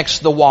down there next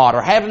to the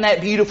water, having that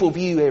beautiful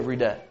view every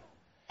day.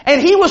 And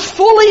he was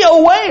fully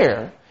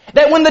aware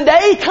that when the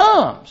day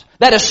comes,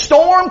 that a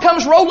storm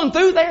comes rolling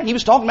through there, and he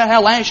was talking about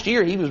how last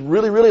year he was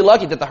really, really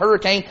lucky that the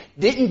hurricane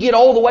didn't get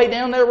all the way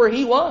down there where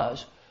he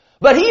was.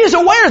 But he is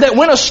aware that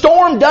when a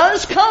storm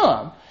does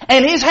come,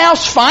 and his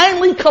house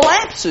finally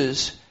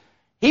collapses,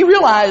 he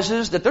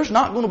realizes that there's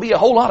not going to be a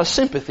whole lot of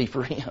sympathy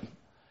for him.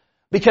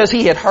 Because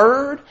he had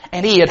heard,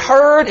 and he had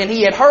heard, and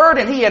he had heard,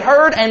 and he had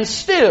heard, and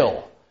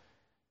still,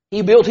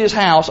 he built his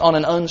house on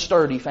an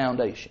unsturdy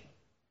foundation.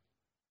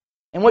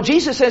 And what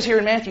Jesus says here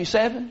in Matthew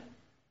 7,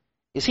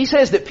 is he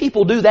says that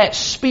people do that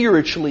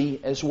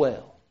spiritually as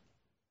well.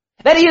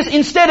 That is,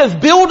 instead of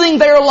building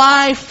their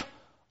life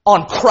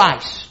on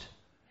Christ,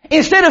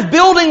 instead of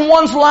building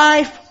one's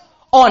life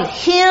on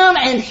Him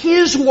and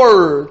His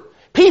Word,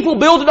 people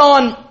build it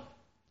on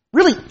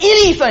really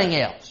anything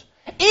else.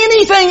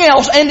 Anything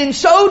else, and in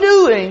so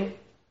doing,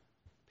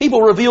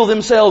 people reveal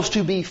themselves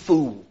to be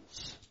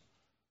fools.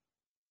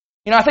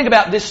 You know, I think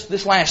about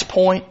this last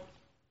point.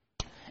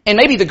 And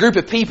maybe the group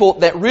of people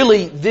that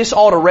really this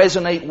ought to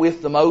resonate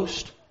with the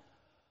most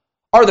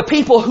are the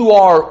people who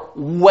are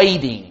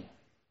waiting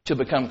to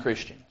become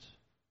Christians.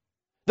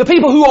 The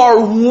people who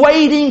are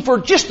waiting for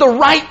just the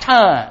right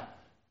time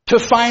to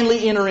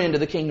finally enter into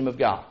the kingdom of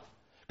God.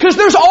 Because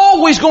there's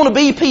always going to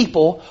be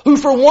people who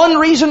for one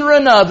reason or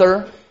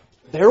another,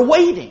 they're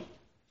waiting.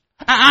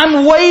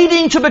 I'm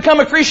waiting to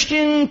become a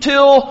Christian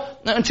until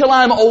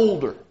I'm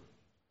older.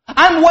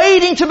 I'm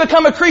waiting to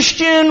become a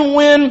Christian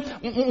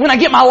when I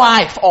get my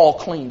life all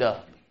cleaned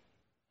up.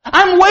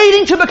 I'm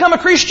waiting to become a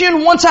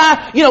Christian once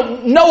I,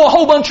 know a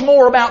whole bunch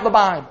more about the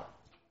Bible.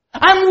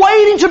 I'm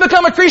waiting to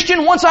become a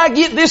Christian once I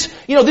get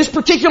this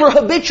particular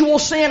habitual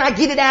sin, I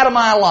get it out of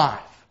my life.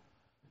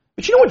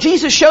 But you know what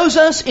Jesus shows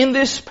us in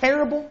this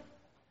parable?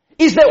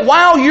 Is that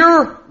while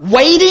you're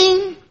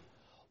waiting,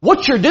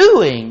 what you're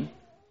doing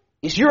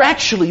is you're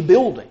actually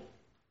building.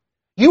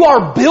 You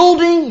are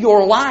building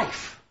your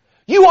life.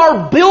 You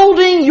are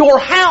building your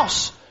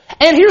house.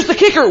 And here's the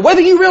kicker,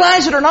 whether you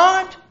realize it or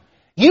not,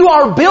 you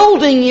are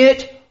building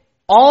it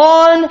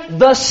on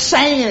the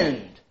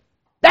sand.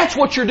 That's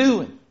what you're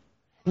doing.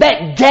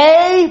 That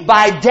day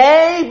by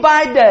day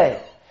by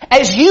day,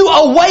 as you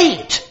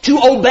await to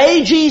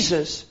obey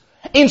Jesus,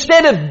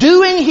 instead of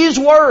doing His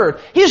Word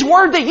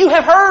that you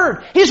have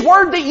heard, His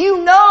Word that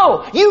you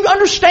know, you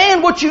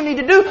understand what you need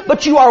to do,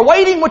 but you are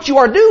waiting, what you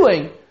are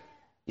doing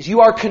is you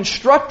are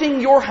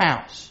constructing your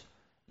house.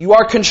 You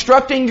are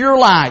constructing your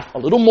life a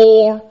little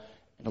more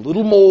and a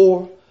little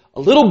more, a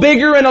little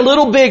bigger and a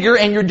little bigger,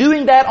 and you're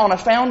doing that on a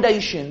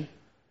foundation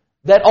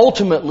that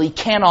ultimately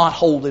cannot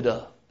hold it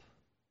up.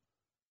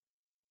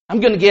 I'm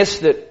going to guess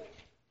that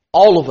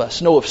all of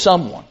us know of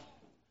someone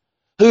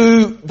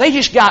who they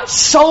just got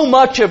so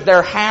much of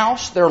their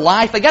house, their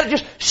life, they got it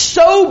just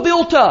so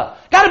built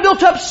up, got it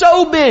built up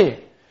so big,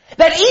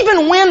 that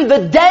even when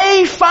the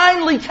day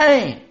finally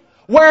came,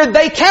 where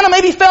they kind of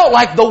maybe felt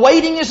like the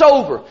waiting is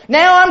over,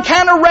 now I'm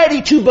kind of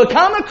ready to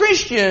become a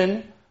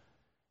Christian,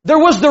 there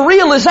was the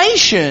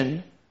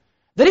realization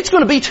that it's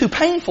going to be too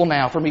painful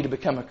now for me to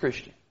become a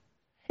Christian.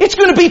 It's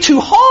going to be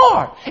too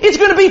hard. It's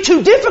going to be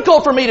too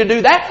difficult for me to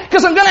do that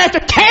because I'm going to have to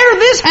tear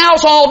this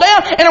house all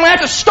down and I'm going to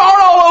have to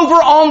start all over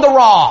on the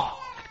rock.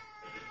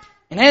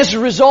 And as a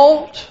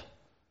result,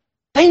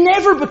 they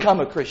never become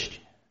a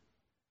Christian.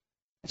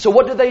 So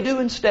what do they do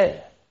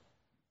instead?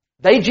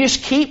 They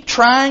just keep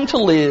trying to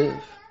live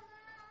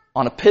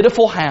on a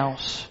pitiful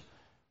house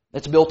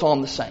that's built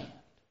on the sand.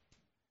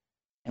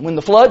 And when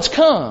the floods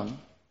come,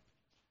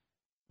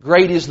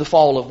 great is the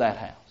fall of that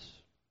house.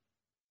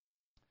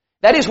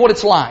 That is what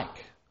it's like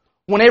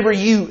whenever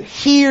you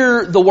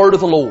hear the Word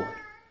of the Lord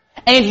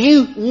and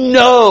you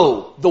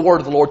know the Word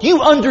of the Lord.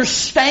 You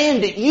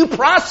understand it, you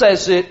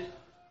process it,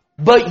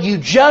 but you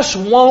just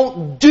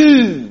won't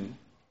do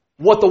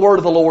what the Word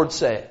of the Lord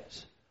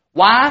says.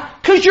 Why?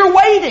 Because you're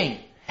waiting.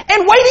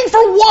 And waiting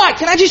for what?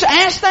 Can I just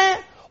ask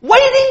that?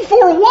 Waiting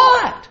for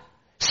what?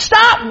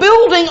 Stop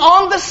building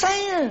on the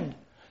sand.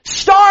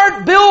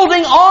 Start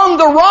building on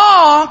the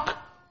rock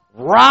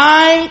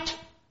right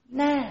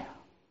now.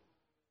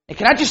 And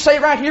can I just say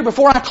right here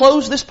before I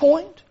close this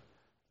point?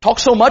 Talk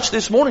so much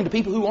this morning to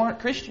people who aren't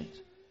Christians.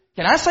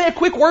 Can I say a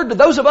quick word to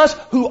those of us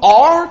who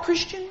are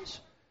Christians?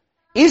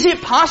 Is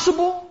it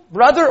possible,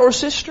 brother or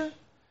sister?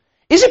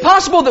 Is it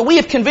possible that we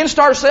have convinced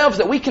ourselves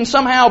that we can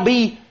somehow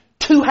be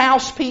two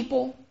house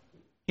people?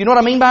 You know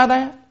what I mean by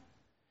that?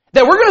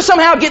 That we're going to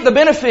somehow get the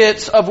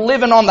benefits of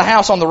living on the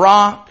house on the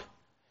rock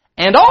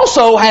and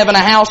also having a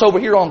house over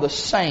here on the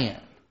sand.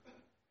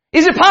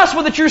 Is it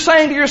possible that you're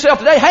saying to yourself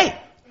today, hey,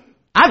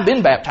 I've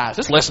been baptized.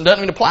 This lesson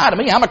doesn't even apply to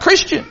me. I'm a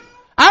Christian.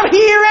 I'm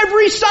here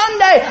every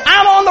Sunday.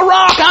 I'm on the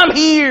rock. I'm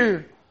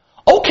here.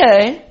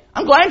 Okay,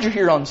 I'm glad you're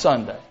here on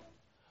Sunday.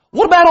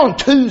 What about on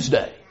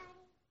Tuesday?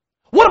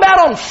 What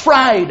about on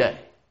Friday?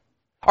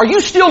 Are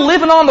you still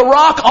living on the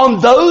rock on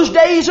those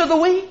days of the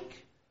week?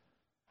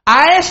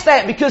 I ask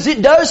that because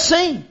it does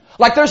seem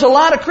like there's a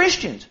lot of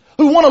Christians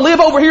who want to live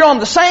over here on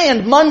the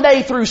sand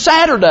Monday through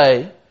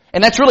Saturday,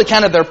 and that's really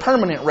kind of their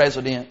permanent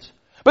residence.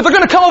 But they're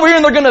going to come over here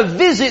and they're going to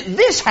visit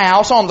this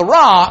house on the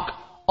rock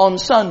on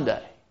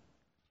Sunday.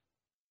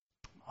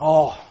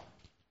 Oh,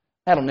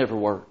 that'll never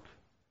work.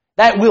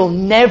 That will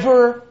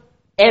never,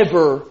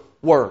 ever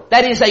work.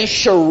 That is a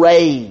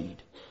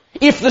charade.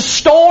 If the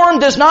storm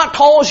does not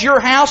cause your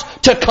house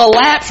to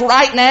collapse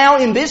right now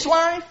in this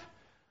life,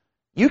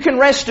 you can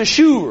rest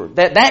assured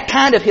that that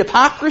kind of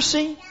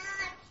hypocrisy,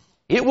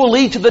 it will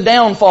lead to the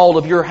downfall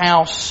of your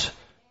house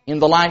in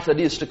the life that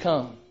is to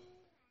come.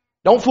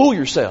 Don't fool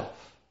yourself.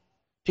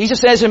 Jesus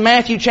says in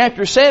Matthew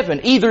chapter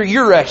 7, either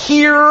you're a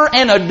hearer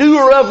and a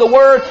doer of the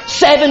word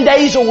 7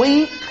 days a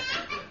week,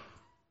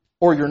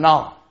 or you're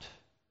not.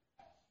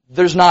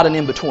 There's not an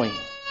in-between.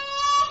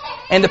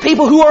 And the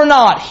people who are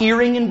not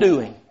hearing and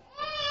doing,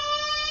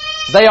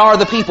 they are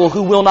the people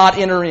who will not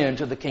enter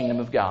into the kingdom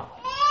of God.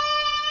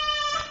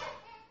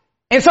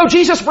 And so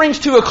Jesus brings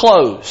to a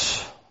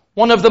close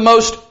one of the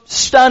most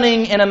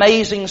stunning and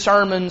amazing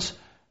sermons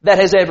that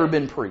has ever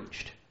been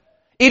preached.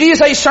 It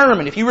is a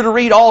sermon. If you were to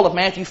read all of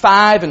Matthew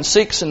 5 and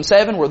 6 and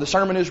 7 where the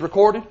sermon is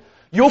recorded,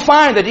 you'll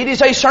find that it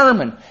is a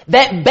sermon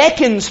that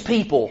beckons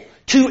people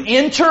to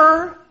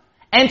enter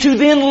and to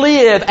then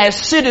live as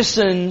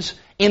citizens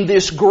in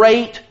this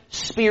great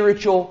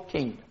spiritual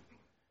kingdom.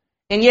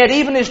 And yet,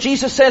 even as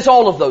Jesus says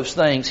all of those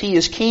things, He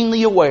is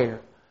keenly aware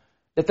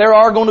that there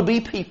are going to be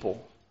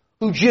people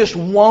who just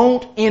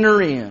won't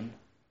enter in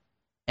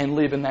and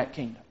live in that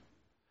kingdom.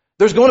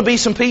 There's going to be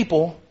some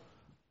people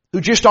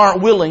who just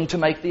aren't willing to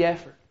make the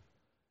effort.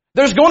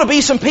 There's going to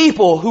be some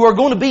people who are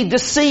going to be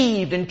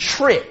deceived and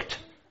tricked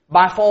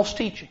by false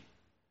teaching.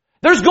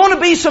 There's going to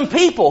be some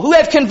people who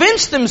have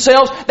convinced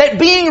themselves that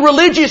being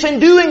religious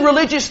and doing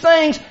religious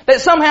things,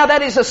 that somehow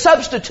that is a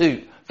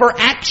substitute for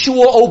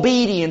actual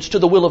obedience to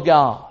the will of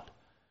God.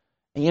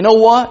 And you know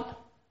what?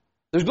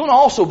 There's going to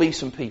also be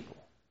some people.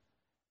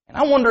 And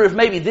I wonder if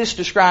maybe this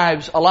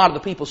describes a lot of the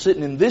people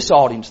sitting in this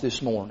audience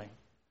this morning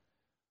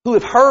who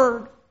have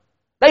heard.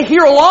 They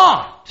hear a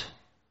lot.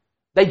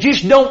 They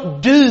just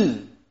don't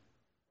do.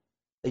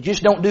 They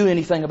just don't do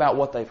anything about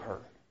what they've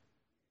heard.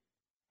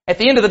 At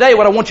the end of the day,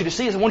 what I want you to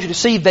see is I want you to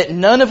see that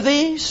none of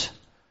these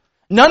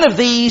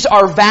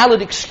are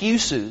valid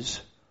excuses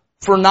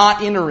for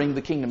not entering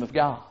the kingdom of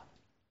God.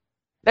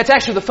 That's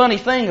actually the funny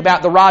thing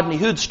about the Rodney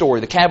Hood story,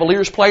 the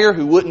Cavaliers player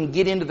who wouldn't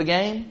get into the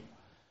game.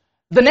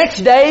 The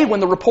next day, when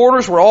the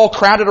reporters were all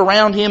crowded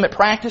around him at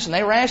practice and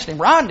they were asking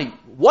him, Rodney,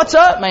 what's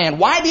up, man?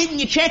 Why didn't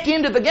you check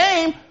into the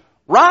game?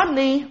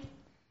 Rodney,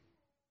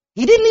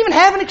 he didn't even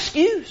have an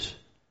excuse.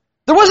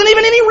 There wasn't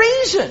even any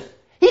reason.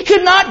 He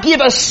could not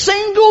give a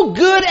single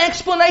good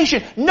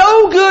explanation,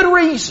 no good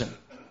reason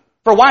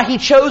for why he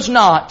chose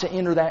not to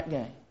enter that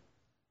game.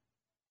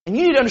 And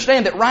you need to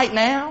understand that right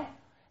now,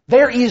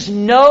 there is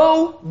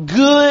no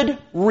good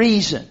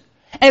reason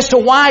as to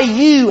why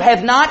you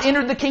have not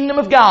entered the kingdom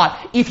of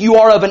God if you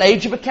are of an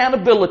age of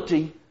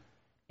accountability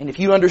and if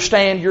you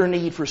understand your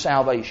need for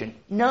salvation.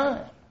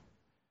 None.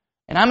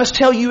 And I must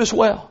tell you as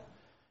well,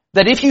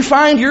 that if you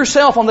find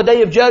yourself on the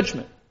day of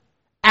judgment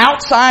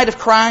outside of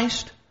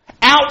Christ,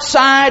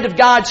 outside of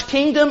God's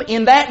kingdom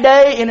in that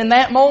day and in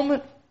that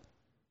moment,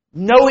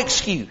 no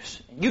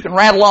excuse. You can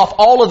rattle off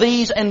all of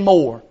these and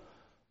more.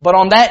 But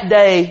on that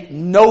day,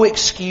 no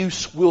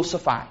excuse will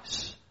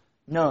suffice.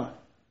 None.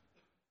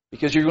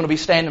 Because you're going to be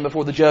standing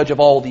before the judge of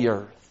all the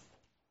earth.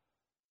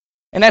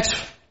 And that's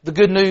the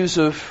good news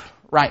of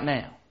right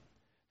now.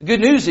 The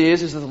good news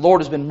is that the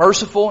Lord has been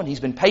merciful and He's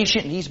been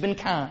patient and He's been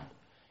kind.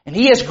 And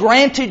He has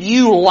granted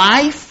you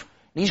life.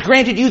 And He's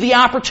granted you the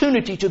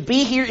opportunity to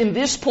be here in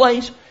this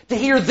place, to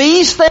hear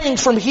these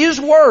things from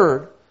His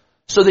Word,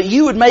 so that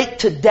you would make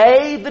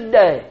today the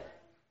day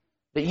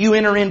that you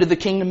enter into the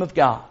kingdom of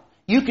God.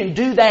 You can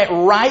do that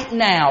right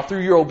now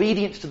through your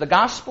obedience to the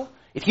gospel.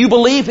 If you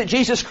believe that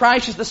Jesus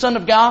Christ is the Son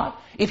of God,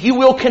 if you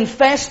will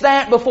confess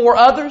that before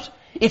others,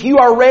 if you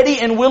are ready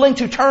and willing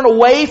to turn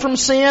away from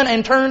sin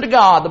and turn to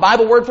God, the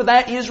Bible word for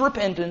that is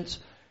repentance.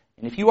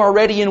 And if you are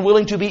ready and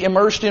willing to be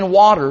immersed in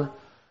water,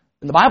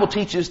 then the Bible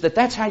teaches that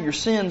that's how your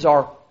sins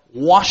are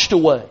washed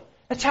away.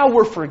 That's how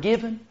we're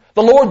forgiven.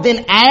 The Lord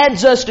then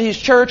adds us to His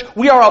church.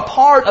 We are a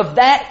part of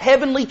that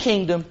heavenly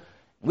kingdom.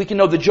 We can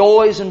know the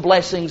joys and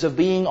blessings of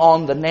being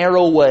on the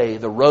narrow way,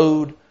 the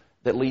road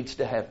that leads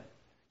to heaven.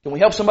 Can we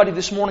help somebody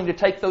this morning to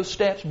take those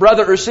steps?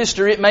 Brother or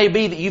sister, it may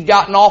be that you've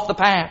gotten off the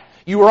path.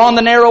 You were on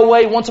the narrow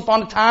way once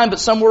upon a time, but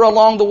somewhere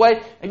along the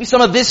way, maybe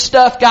some of this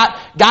stuff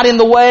got in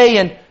the way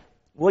and,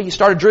 well, you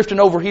started drifting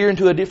over here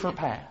into a different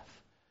path.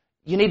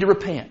 You need to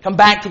repent. Come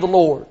back to the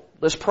Lord.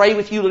 Let's pray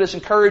with you. Let us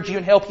encourage you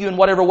and help you in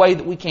whatever way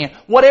that we can.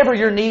 Whatever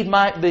your need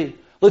might be.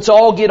 Let's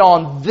all get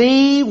on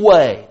the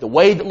way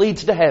that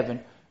leads to heaven.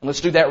 And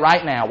let's do that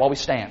right now while we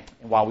stand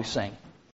and while we sing.